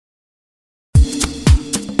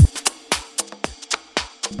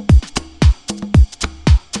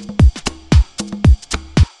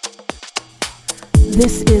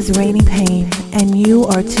This is Rainy Payne, and you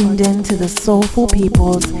are tuned in to the Soulful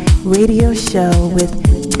People's radio show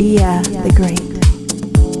with Bia the Great.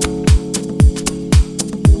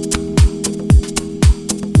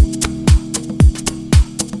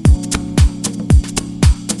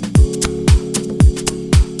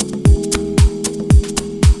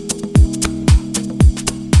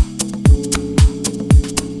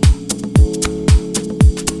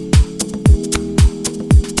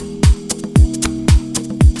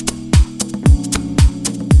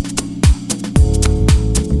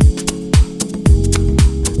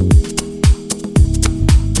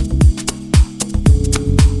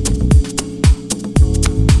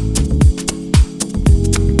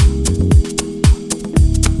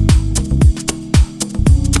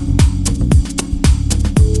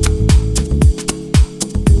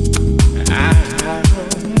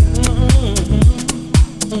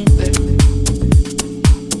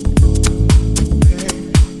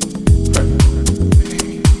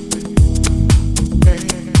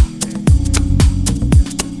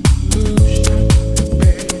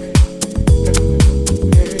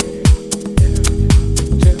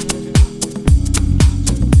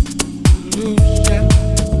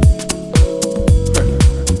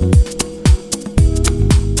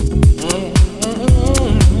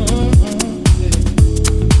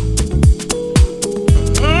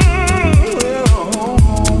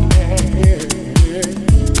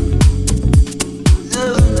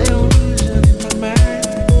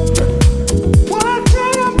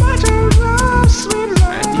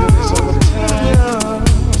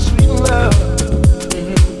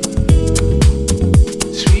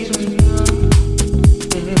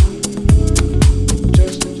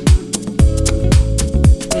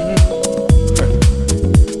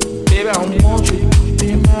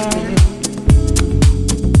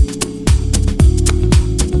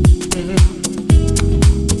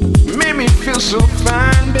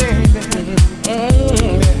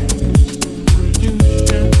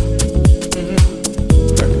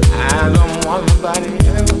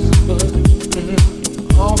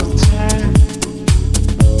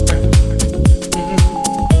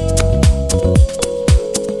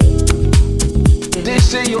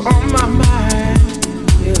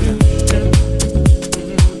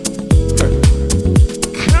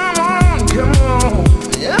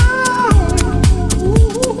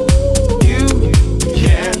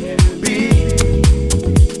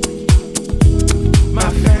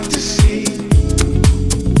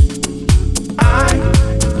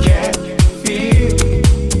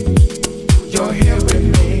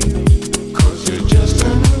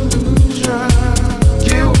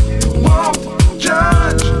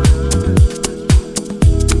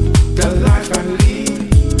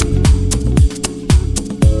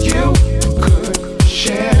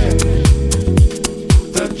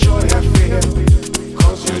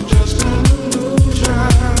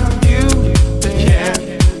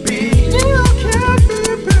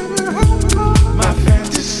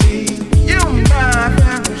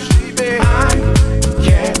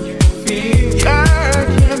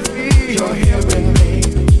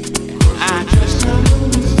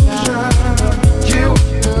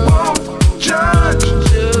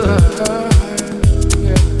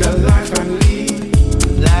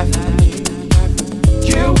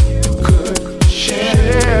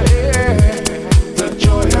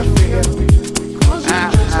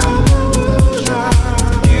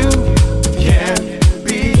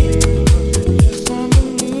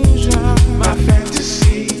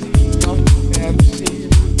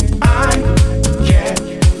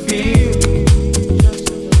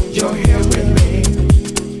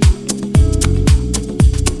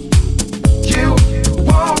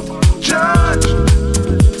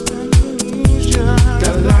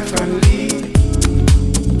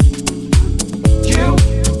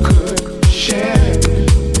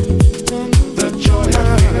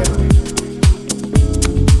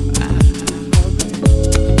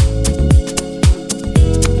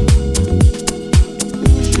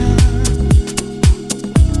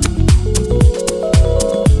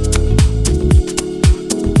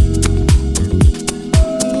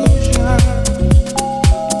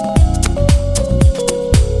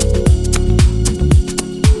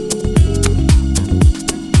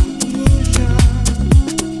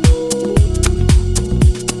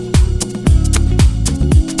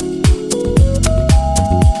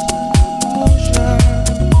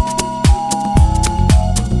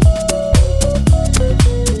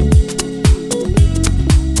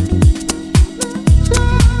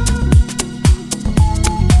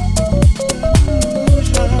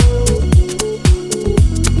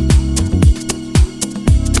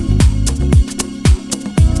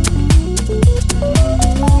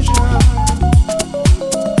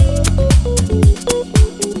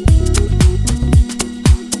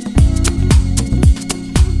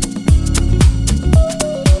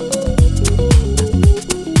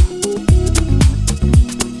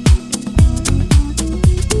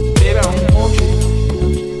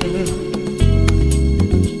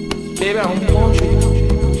 Baby, I don't want you.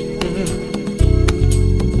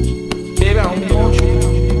 Baby, I don't want you.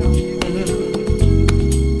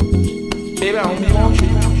 Baby, I don't want you.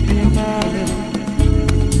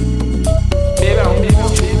 Baby, I don't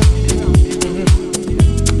want you.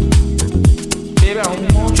 Baby, I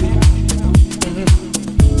don't want you.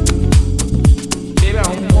 Baby, I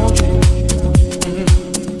don't want you.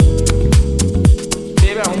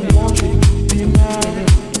 Baby, I don't want you.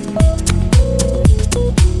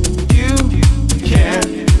 You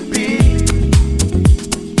can't be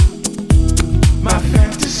my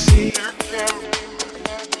fantasy.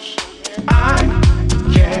 I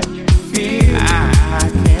can feel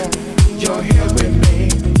you're here with me,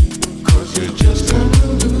 'cause you're just an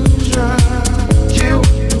illusion. You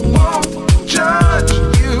won't judge,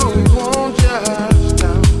 you won't judge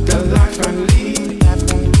the life I lead.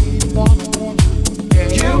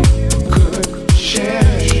 You could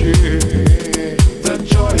share the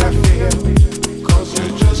joy I feel, 'cause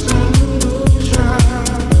you're just an illusion.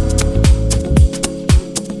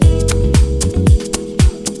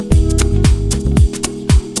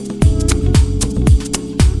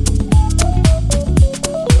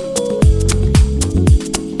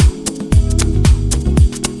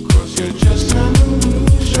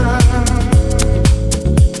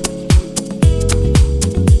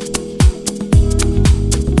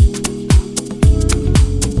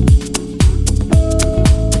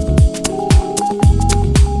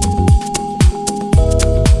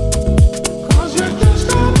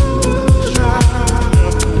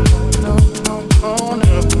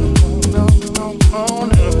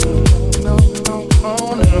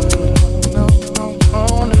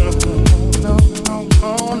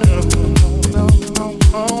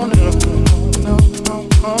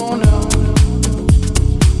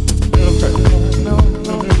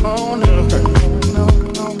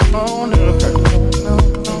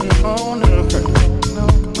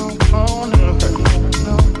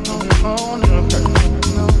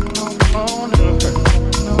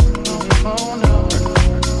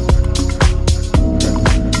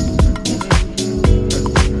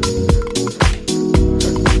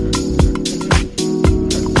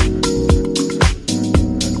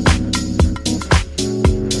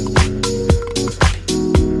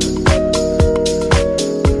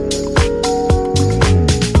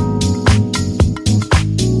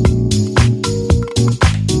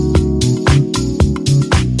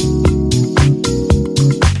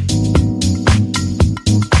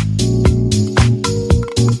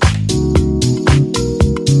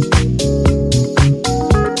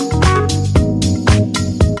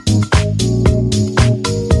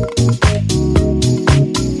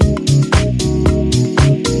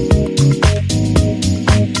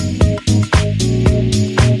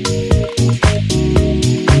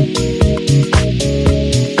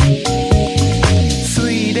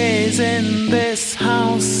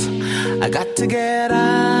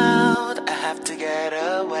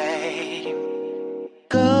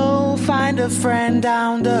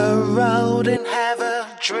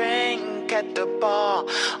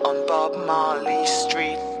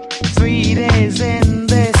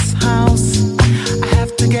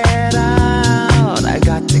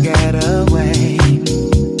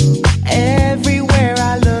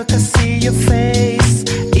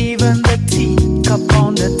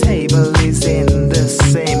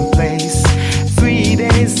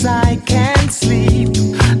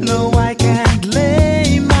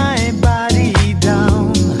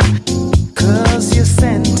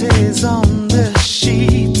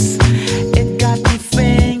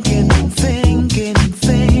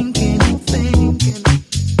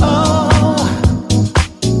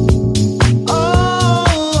 Oh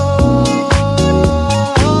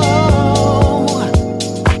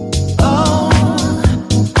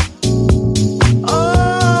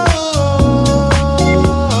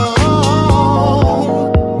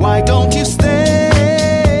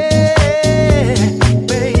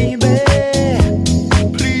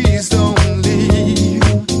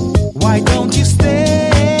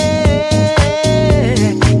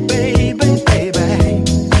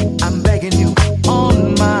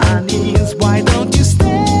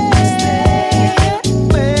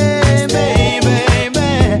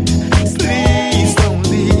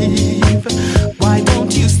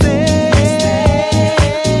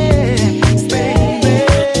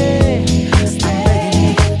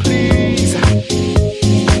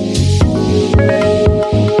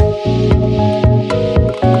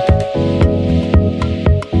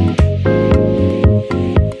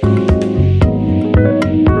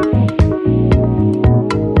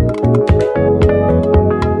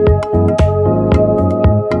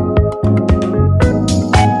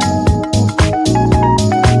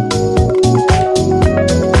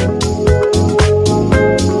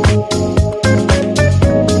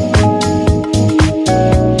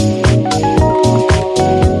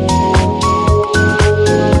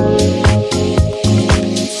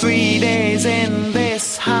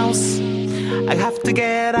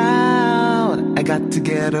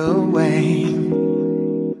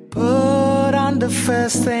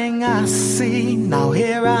see. Now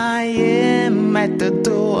here I am at the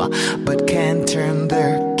door, but can't turn the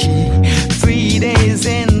key. 3 days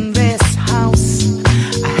in this house,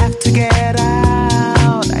 I have to get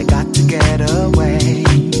out, I got to get away.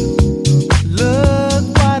 Look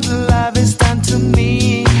what love has done to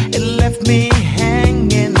me. It left me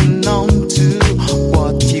hanging on to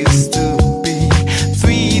what used to be.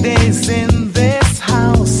 3 days in this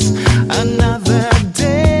house, another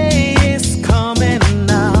day is coming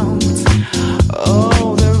out.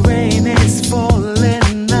 Oh, the rain is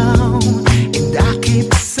falling now, and I keep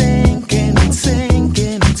sinking,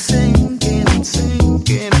 sinking, sinking,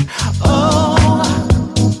 sinking. Oh,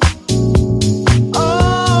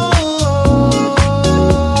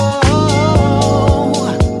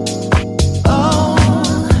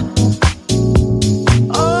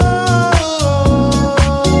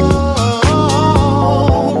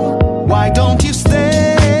 why don't you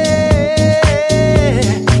stay,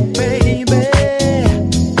 baby?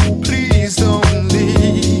 Please don't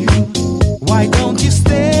leave. Why don't you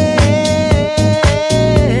stay,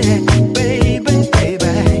 baby,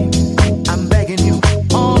 baby? I'm begging you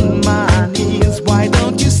on my knees. Why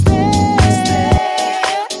don't you stay,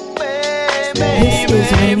 baby? This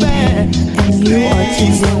is Rainy Payne, and you are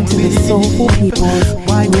tuned in to the Soulful People's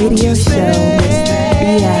radio show with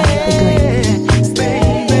Bia the Great.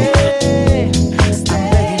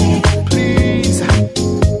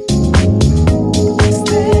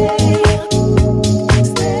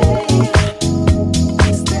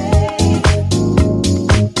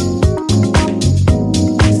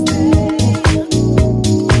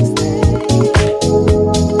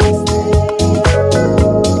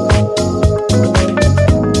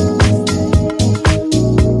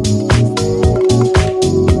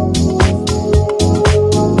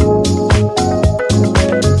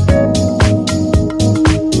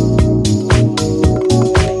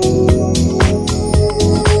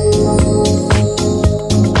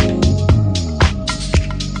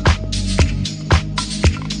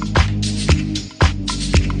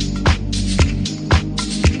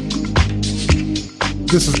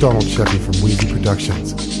 This is Donald Sheffy from Wheezy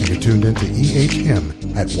Productions, and you're tuned into EHM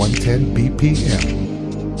at 110 BPM.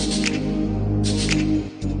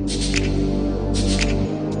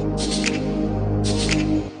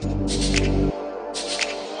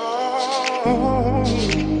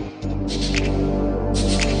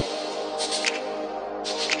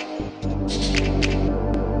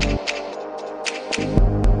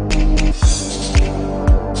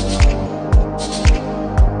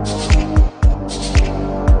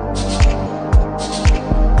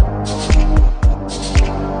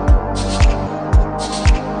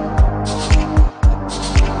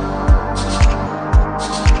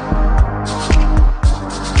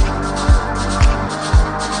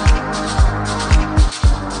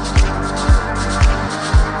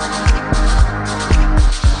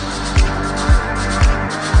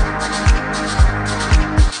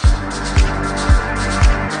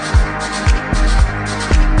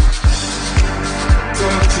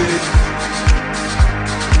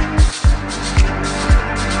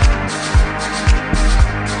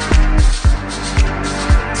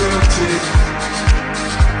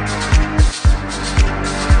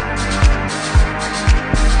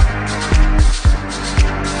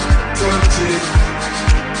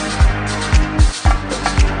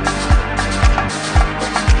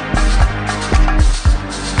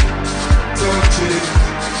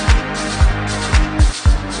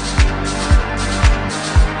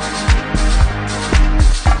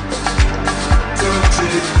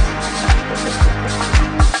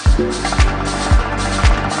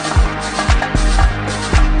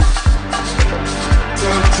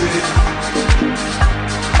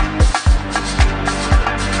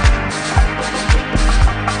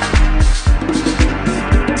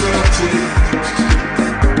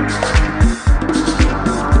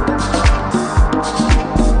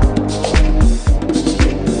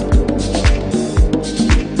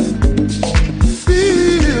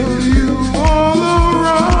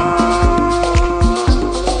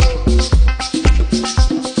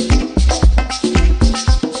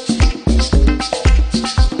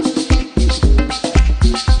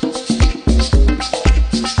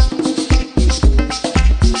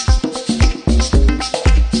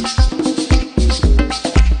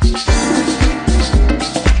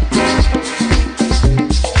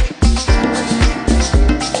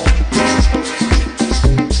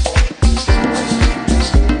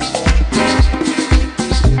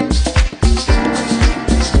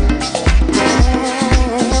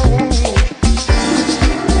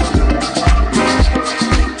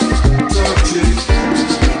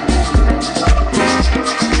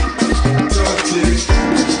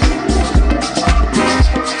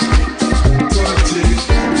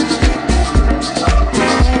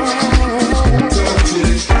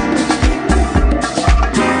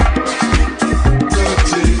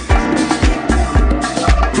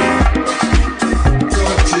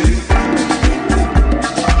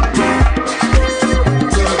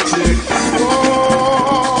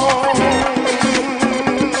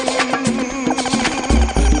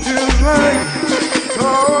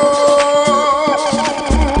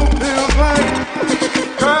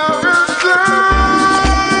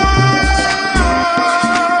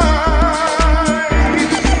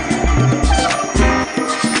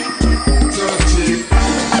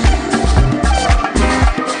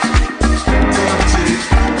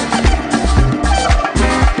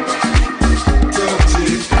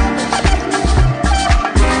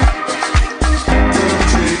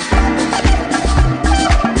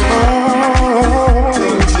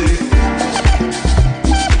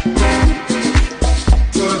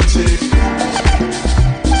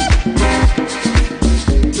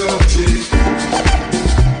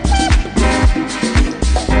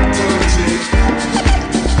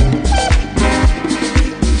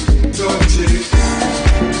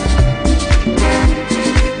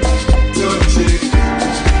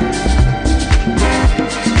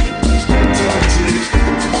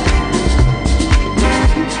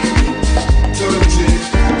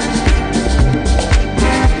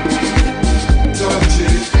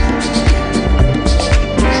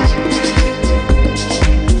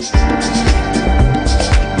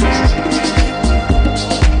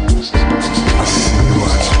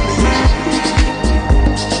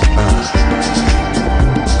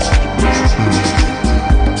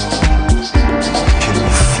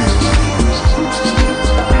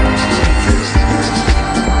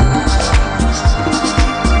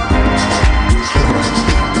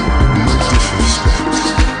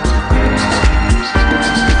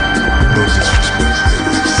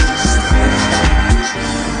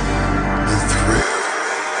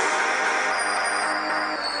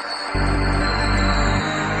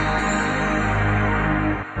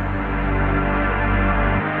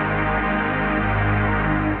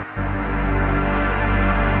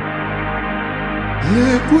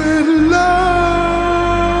 liquid love.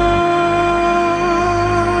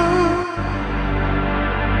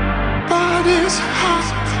 Body's hot,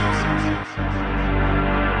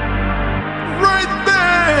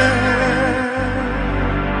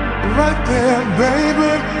 right there,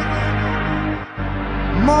 baby.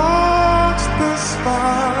 Marks the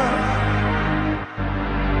spot.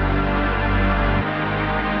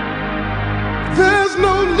 There's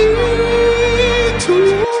no need to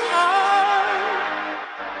hide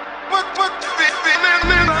what you're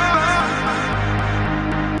feeling inside.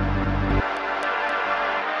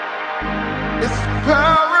 It's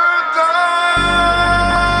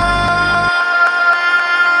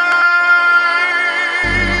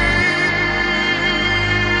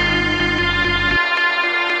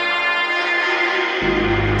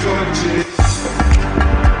touch it.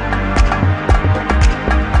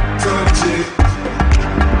 Touch it.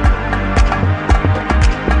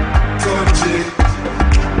 Touch it. Touch it.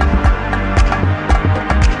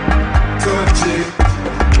 Touch it. Touch it.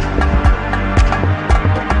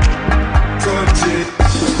 Touch it.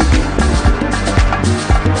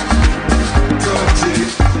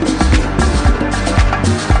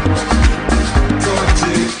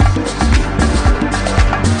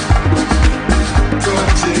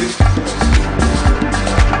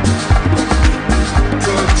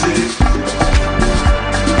 Touch it.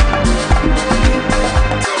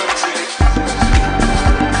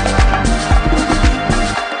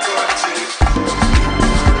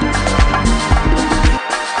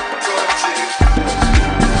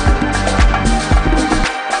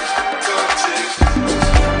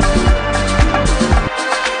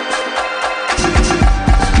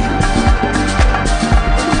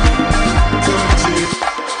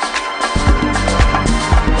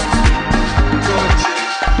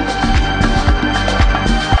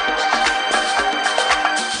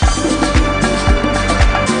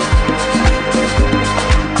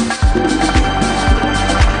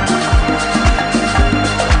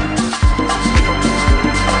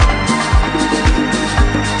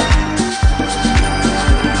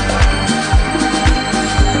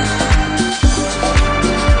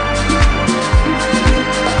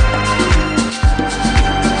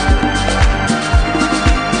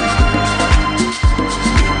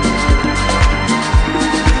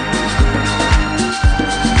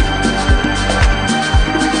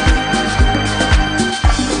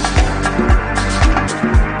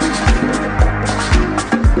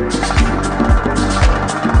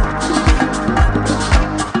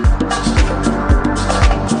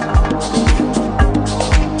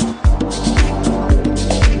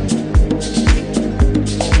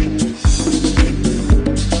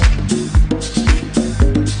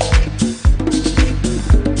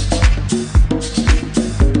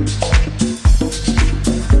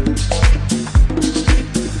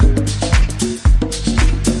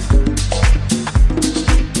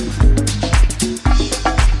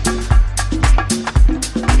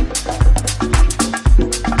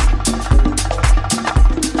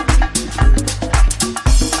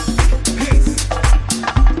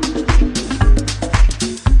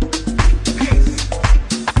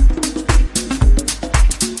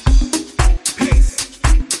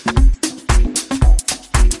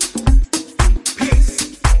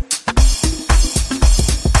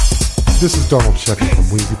 This is Donald Sheffy from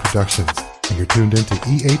Weezy Productions, and you're tuned into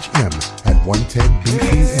EHM at 110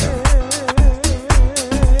 BPM.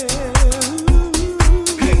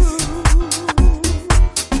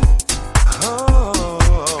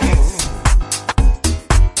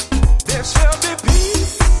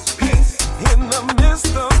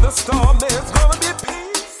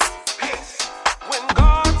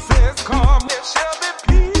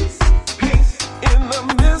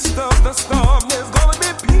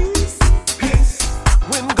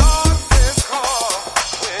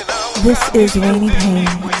 This is Rainy Payne,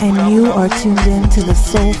 and you are tuned in to the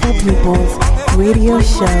Soulful People's radio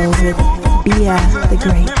show with Bia the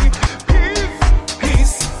Great.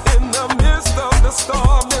 in the midst of the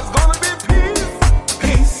storm, there's gonna be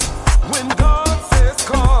peace.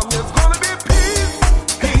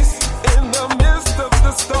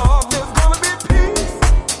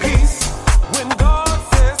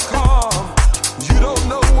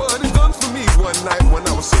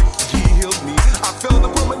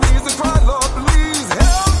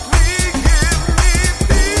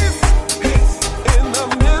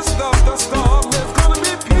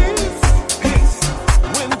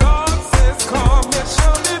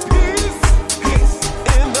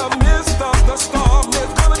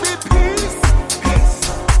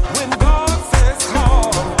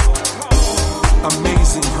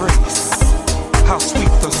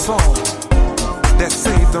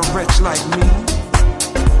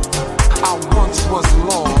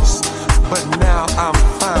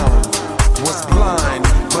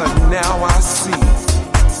 see.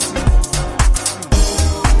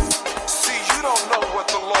 See, you don't know what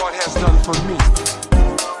the Lord has done for me.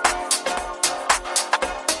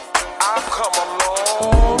 I've come a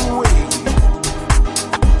long way.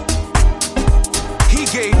 He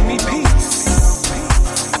gave me peace.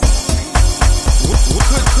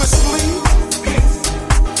 Could sleep.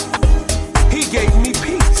 He gave me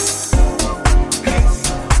peace.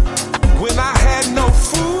 When I had no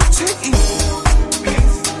food to eat,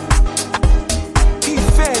 he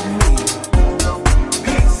fed me.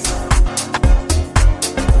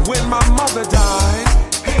 When my mother died,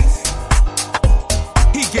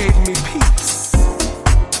 he gave me peace.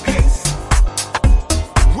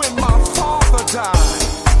 When my father died,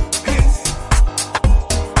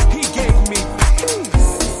 he gave me peace.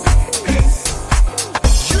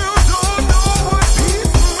 You don't know what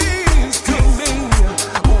peace means to me.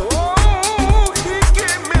 Oh, he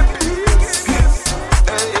gave me peace.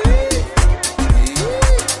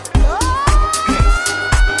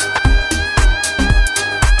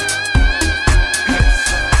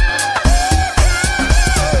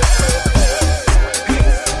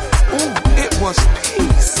 Ooh, it was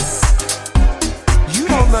peace. You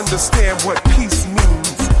don't understand what peace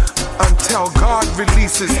means until God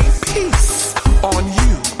releases peace on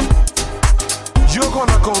you. You're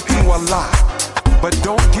gonna go through a lot, but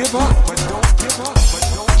don't give up.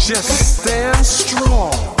 Just stand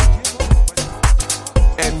strong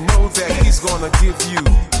and know that he's gonna give you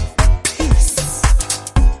peace.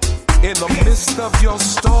 In the midst of your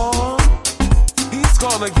storm, he's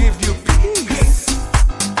gonna give you peace.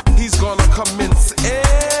 He's gonna commence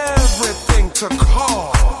everything to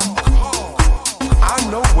calm. I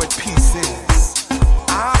know what peace is.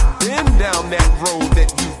 I've been down that road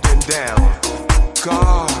that you've been down.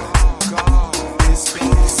 God is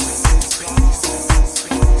peace.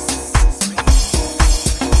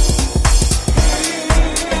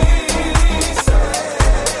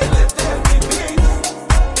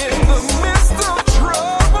 In the midst of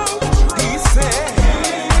trouble, he said,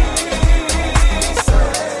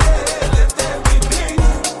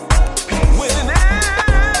 when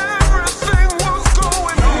everything was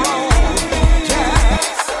going wrong,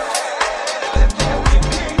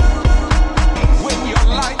 when your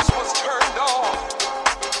lights was turned off,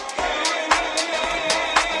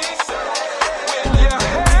 when your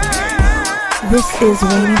head This is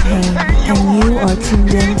Rainy Payne, and you are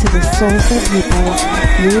tuned in to the Soulful People's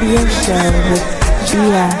radio show with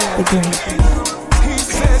Bia the Great. he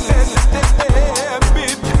said, let there be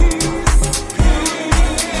peace.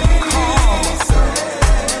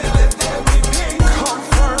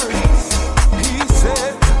 Comfort. He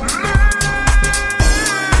said,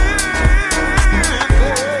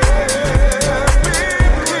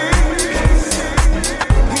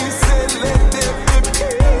 he said, let there be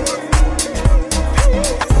peace.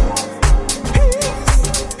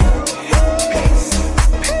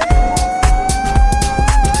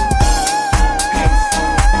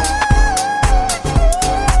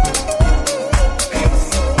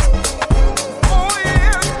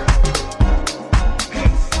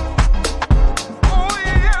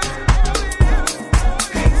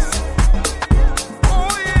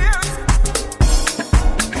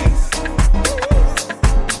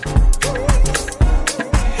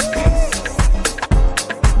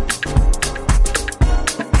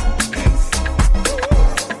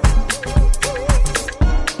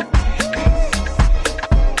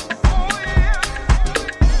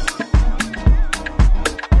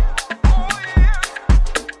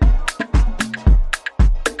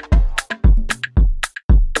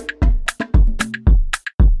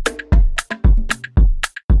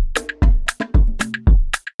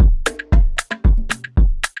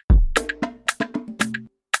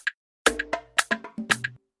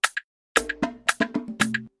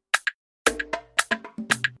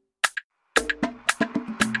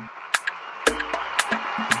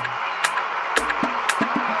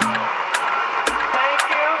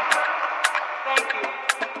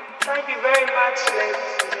 Thank you very much,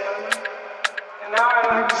 ladies and gentlemen. And now I'd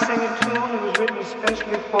like to sing a tune that was written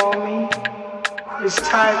especially for me. It's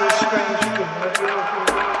titled Strange Feeling.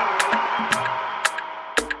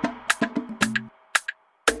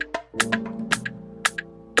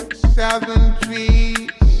 Southern trees,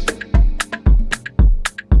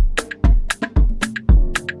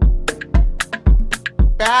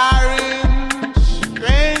 bearing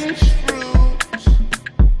strange fruit,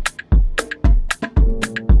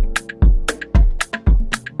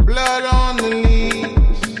 blood on the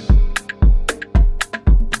leaves,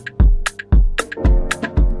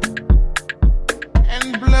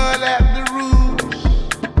 and blood at the roots.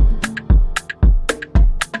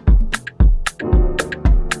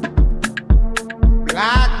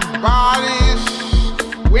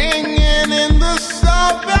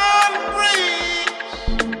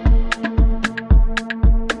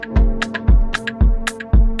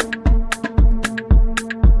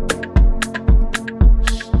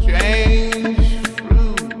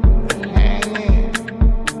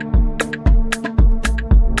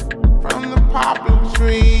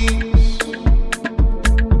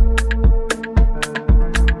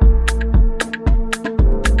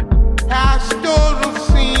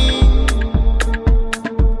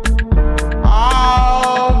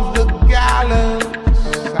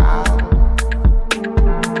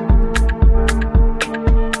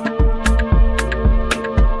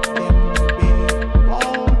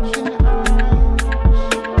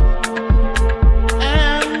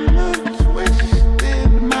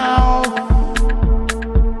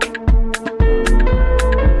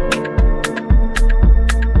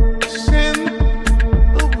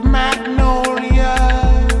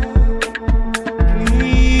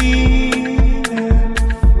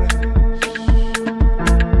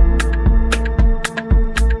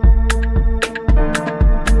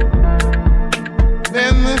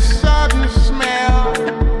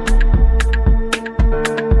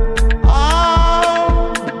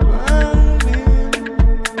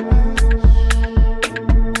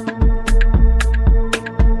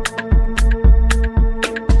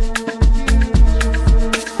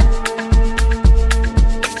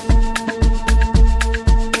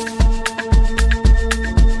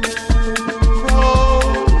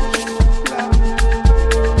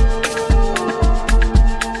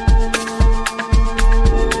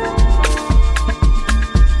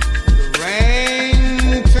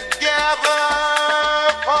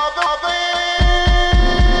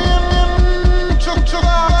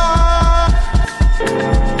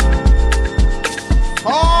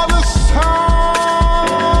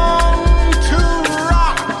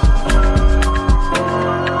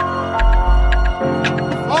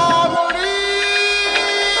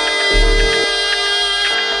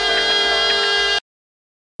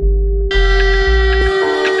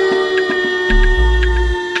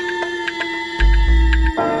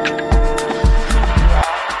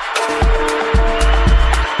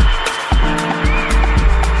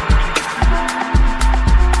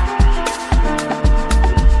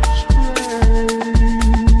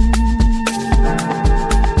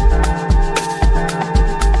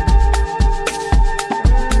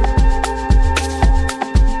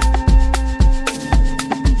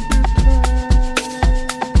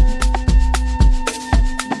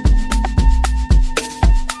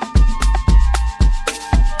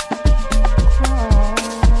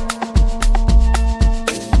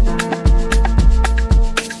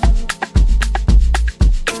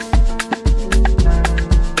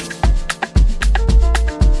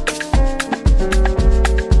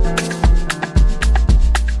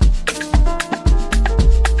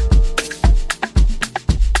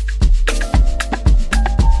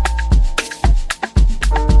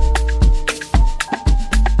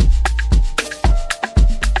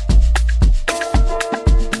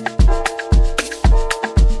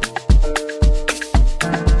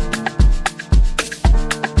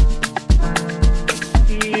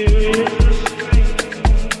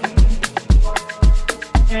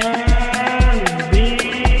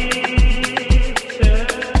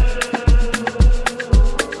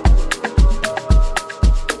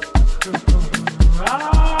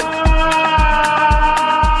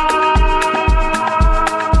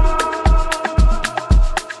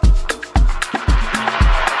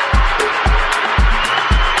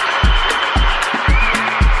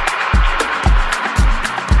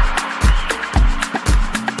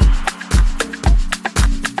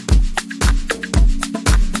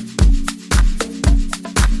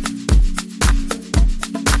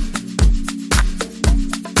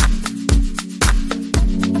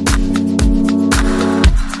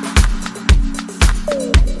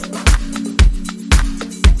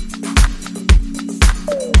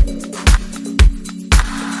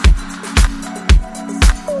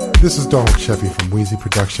 This is Donald Sheffy from Wheezy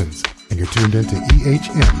Productions, and you're tuned into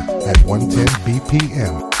EHM at 110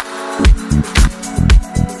 BPM.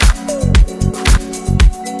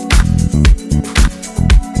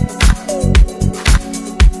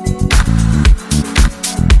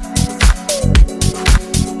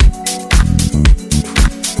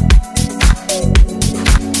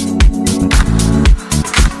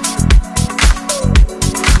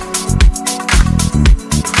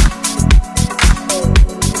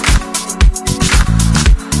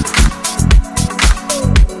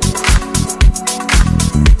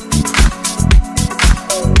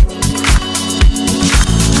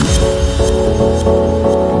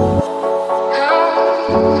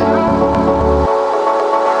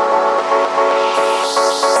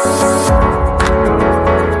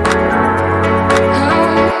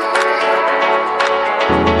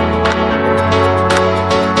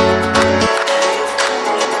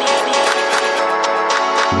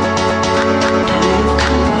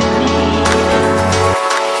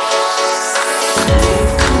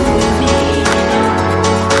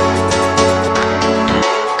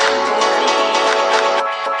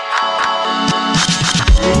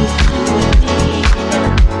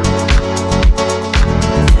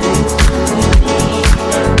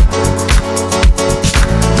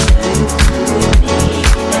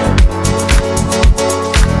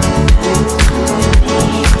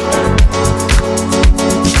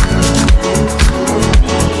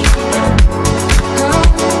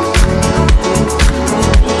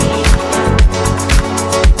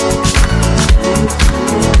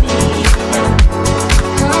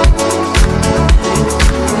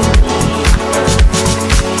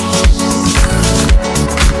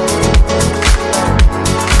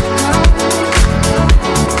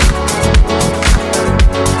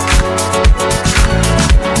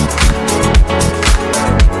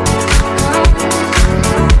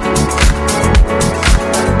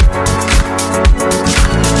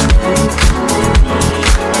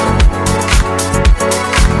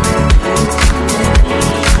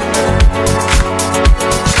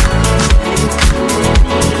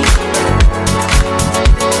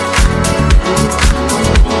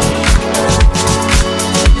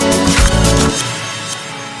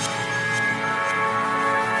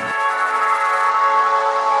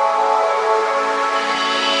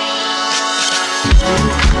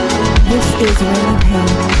 is Rain Pain,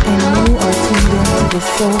 and you are tuned in to the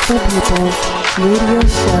Soulful People's radio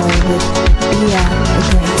show with Bia the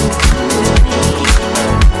Great.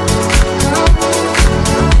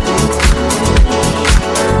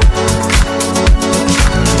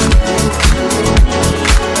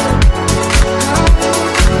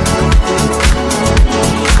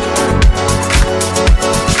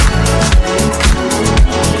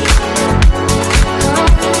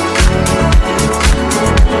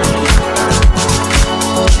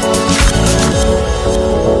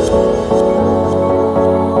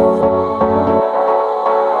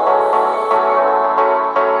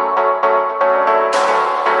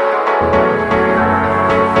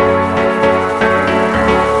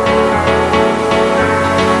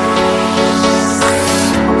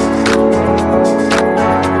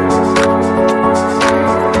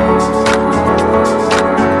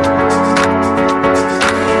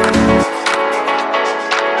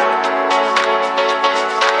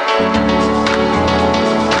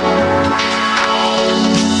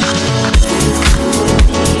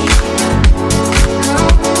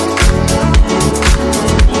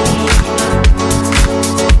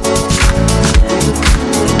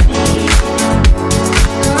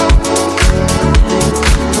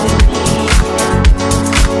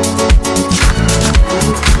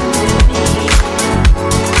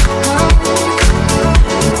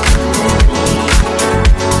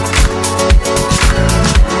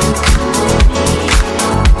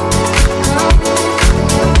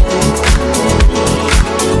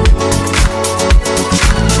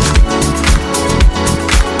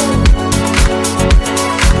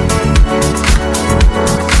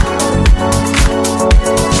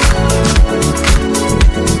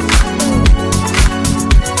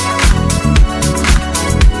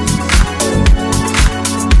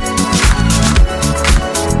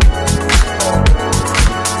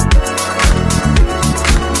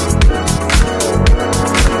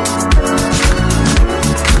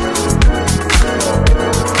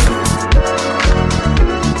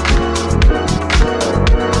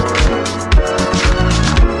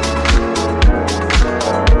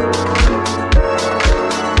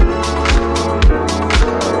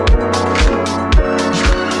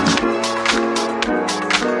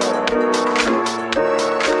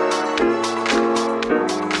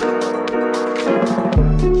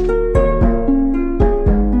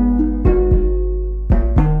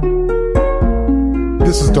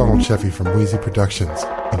 Sheffy from Wheezy Productions,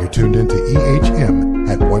 and you're tuned into EHM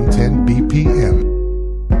at 110 BPM.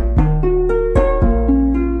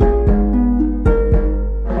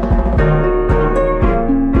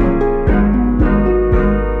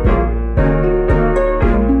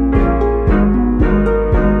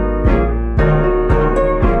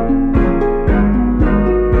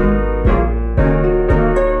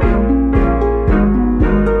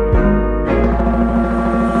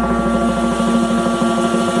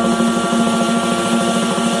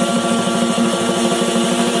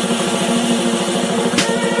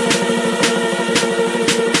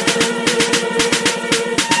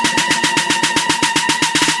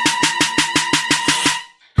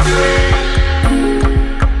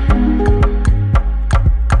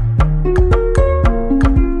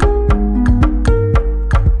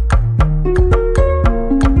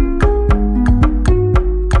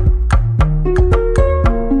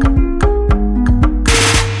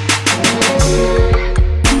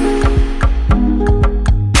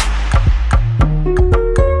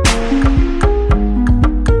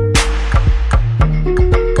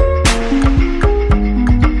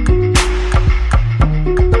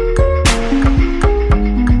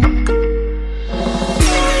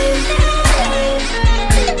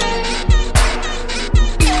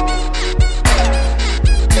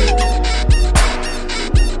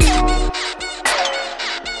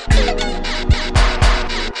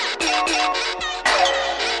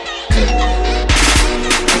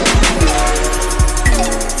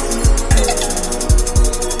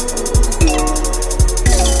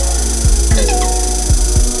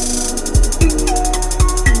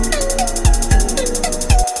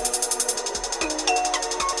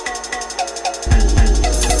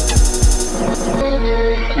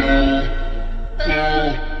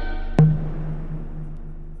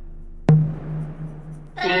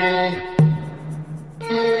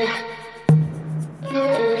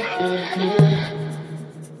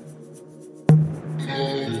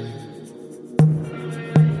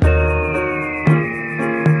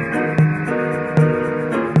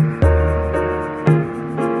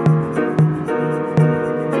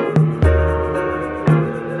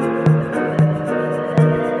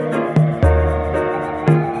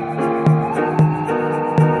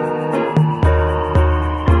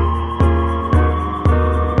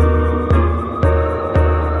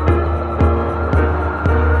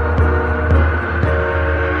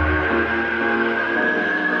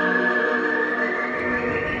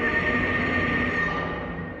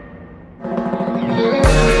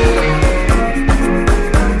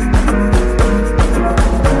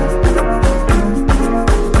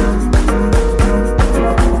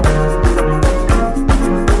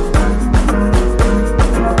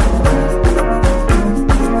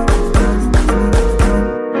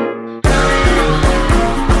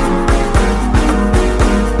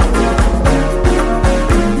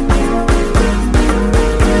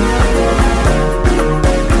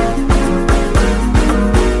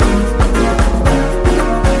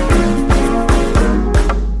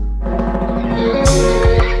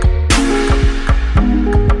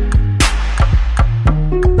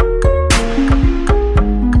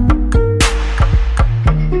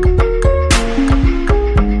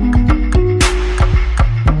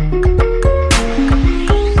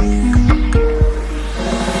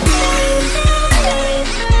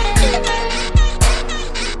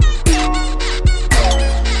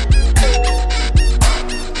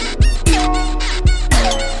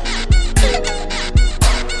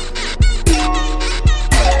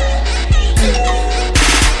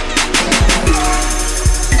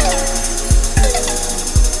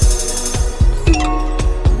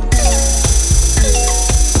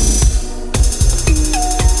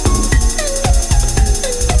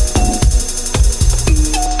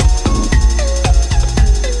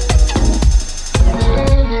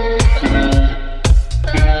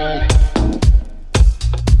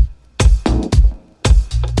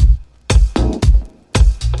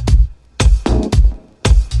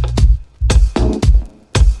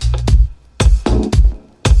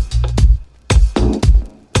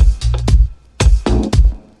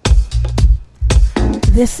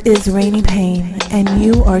 This is Rainy Payne, and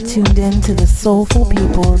you are tuned in to the Soulful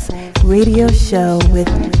People's radio show with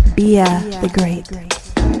Bia the Great.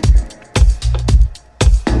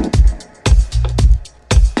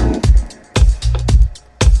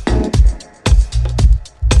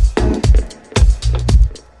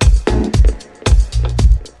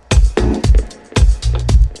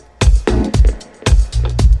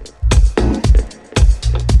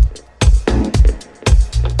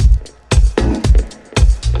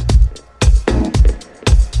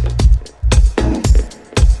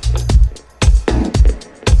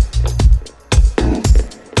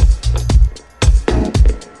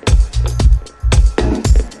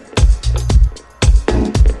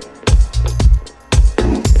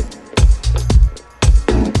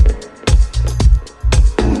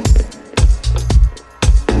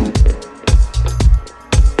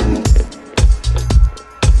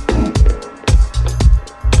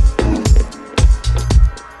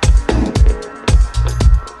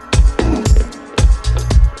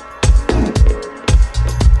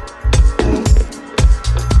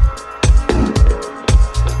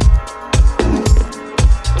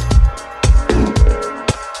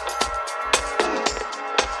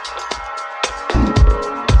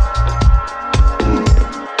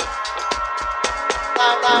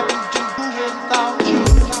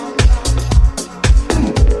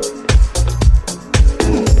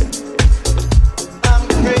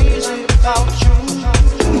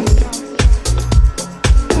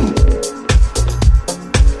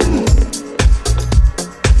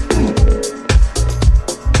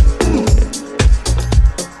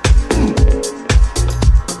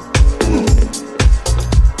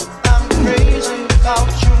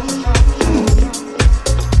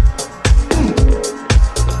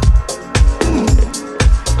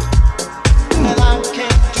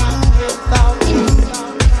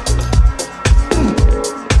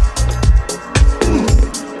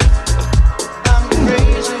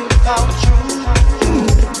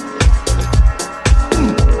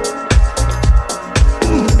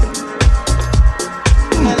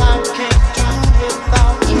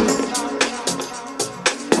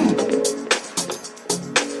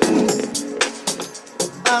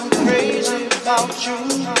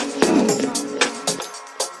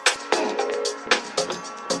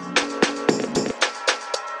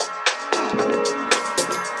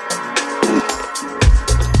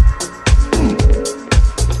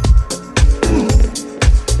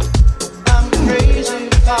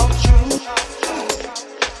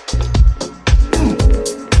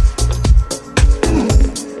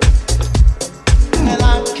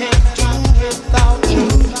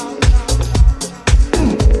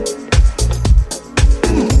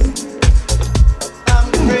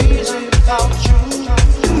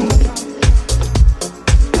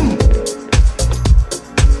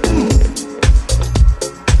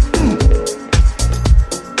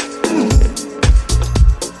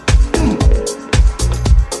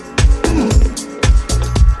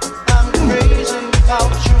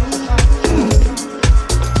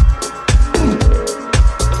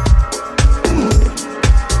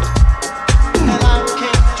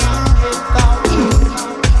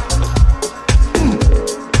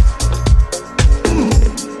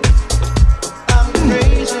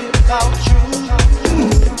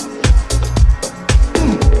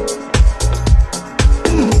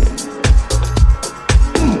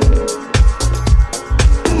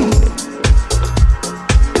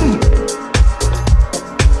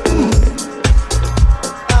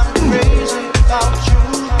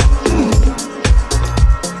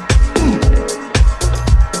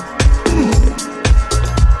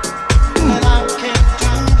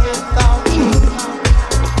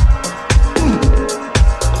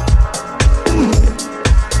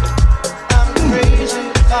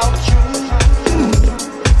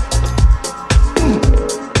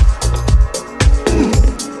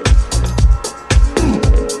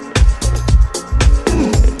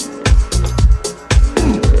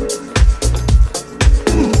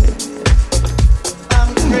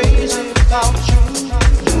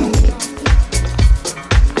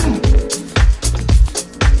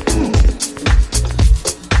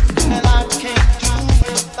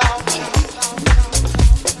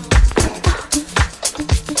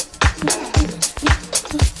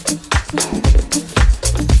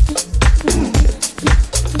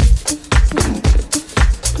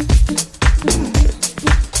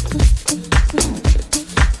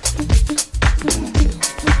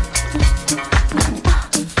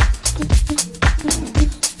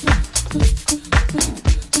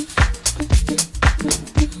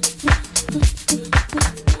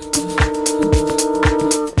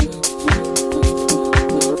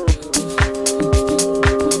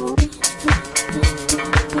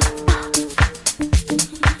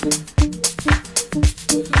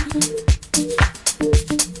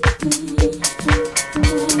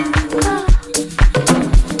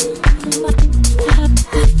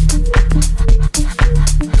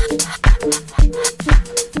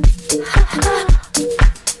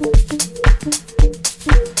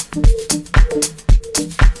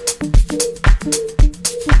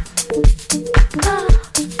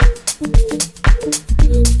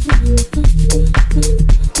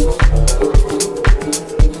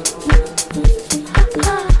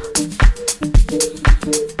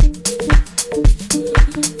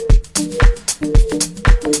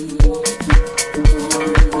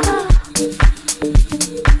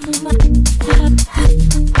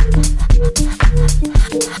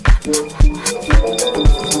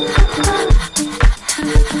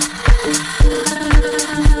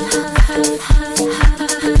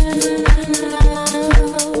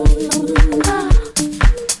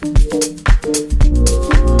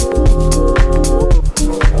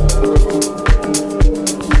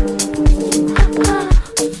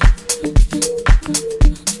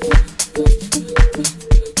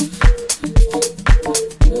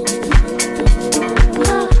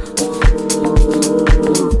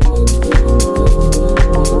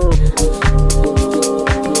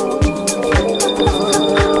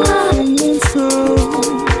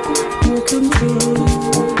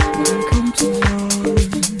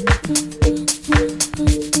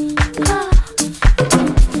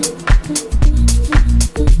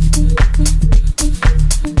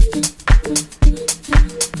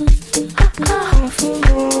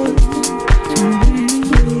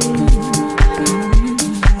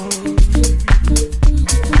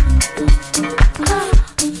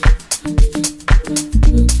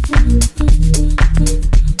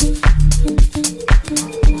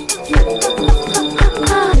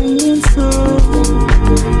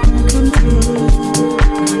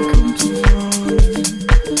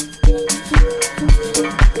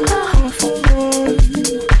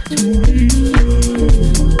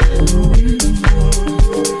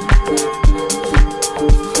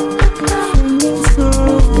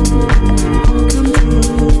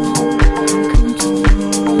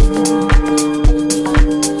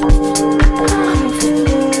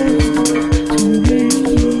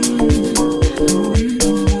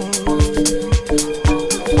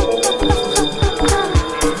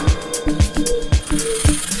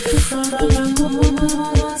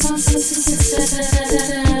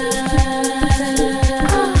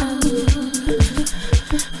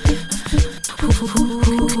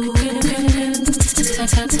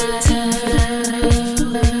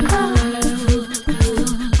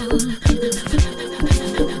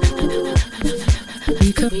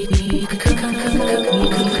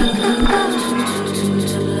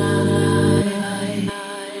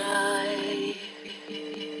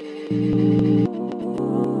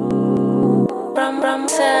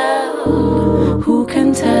 Who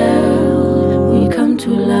can tell? We come to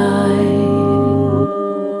life.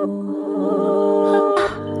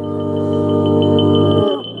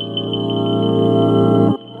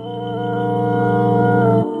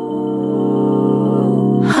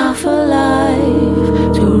 Half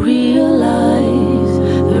alive to realize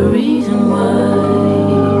the reason why.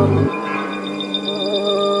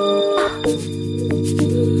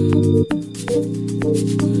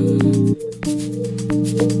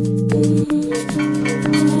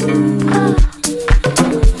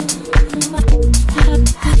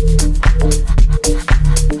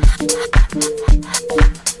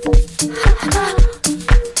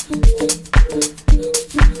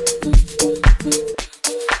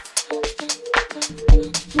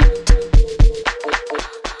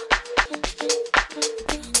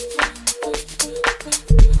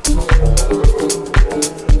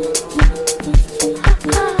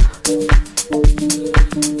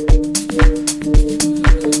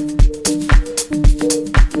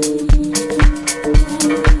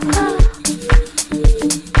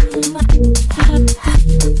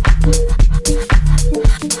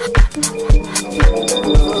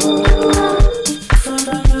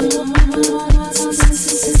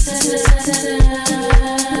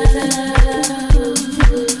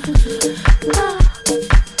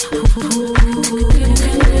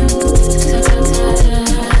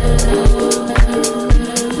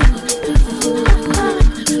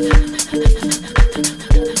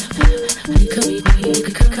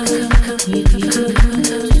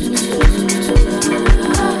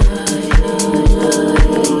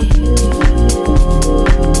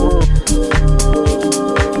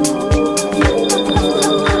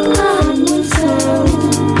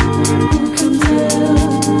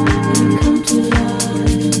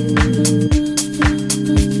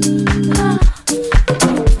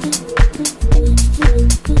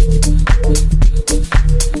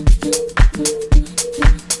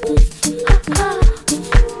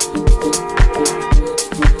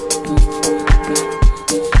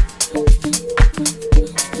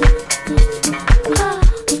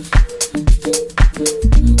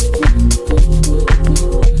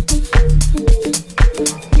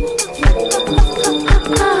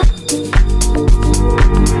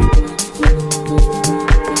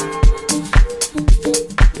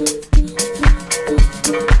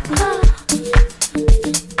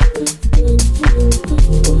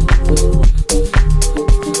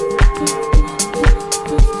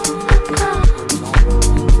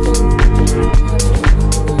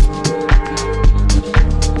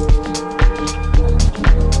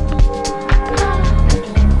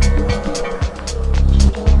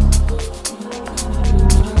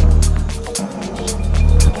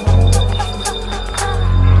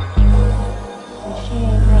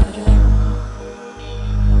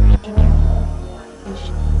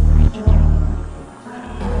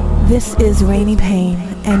 This is Rainy Payne,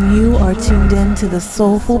 and you are tuned in to the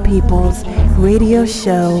Soulful People's radio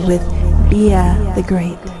show with Bia the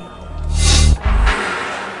Great.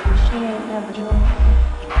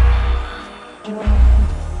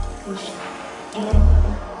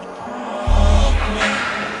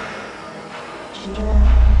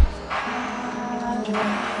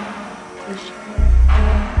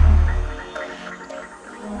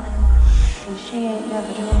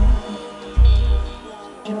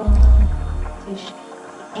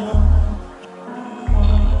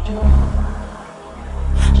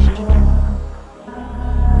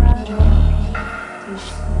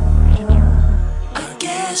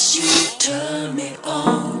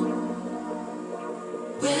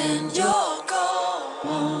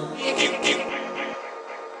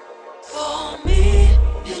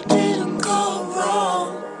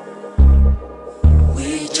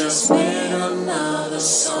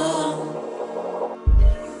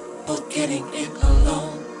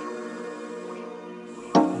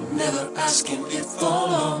 Never asking it for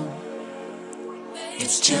long.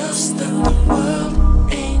 It's just that the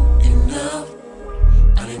world ain't enough,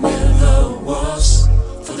 and it never was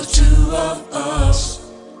for the two of us.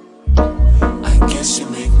 I guess you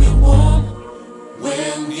make me warm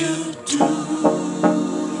when you do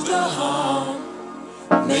the harm,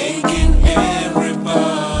 making every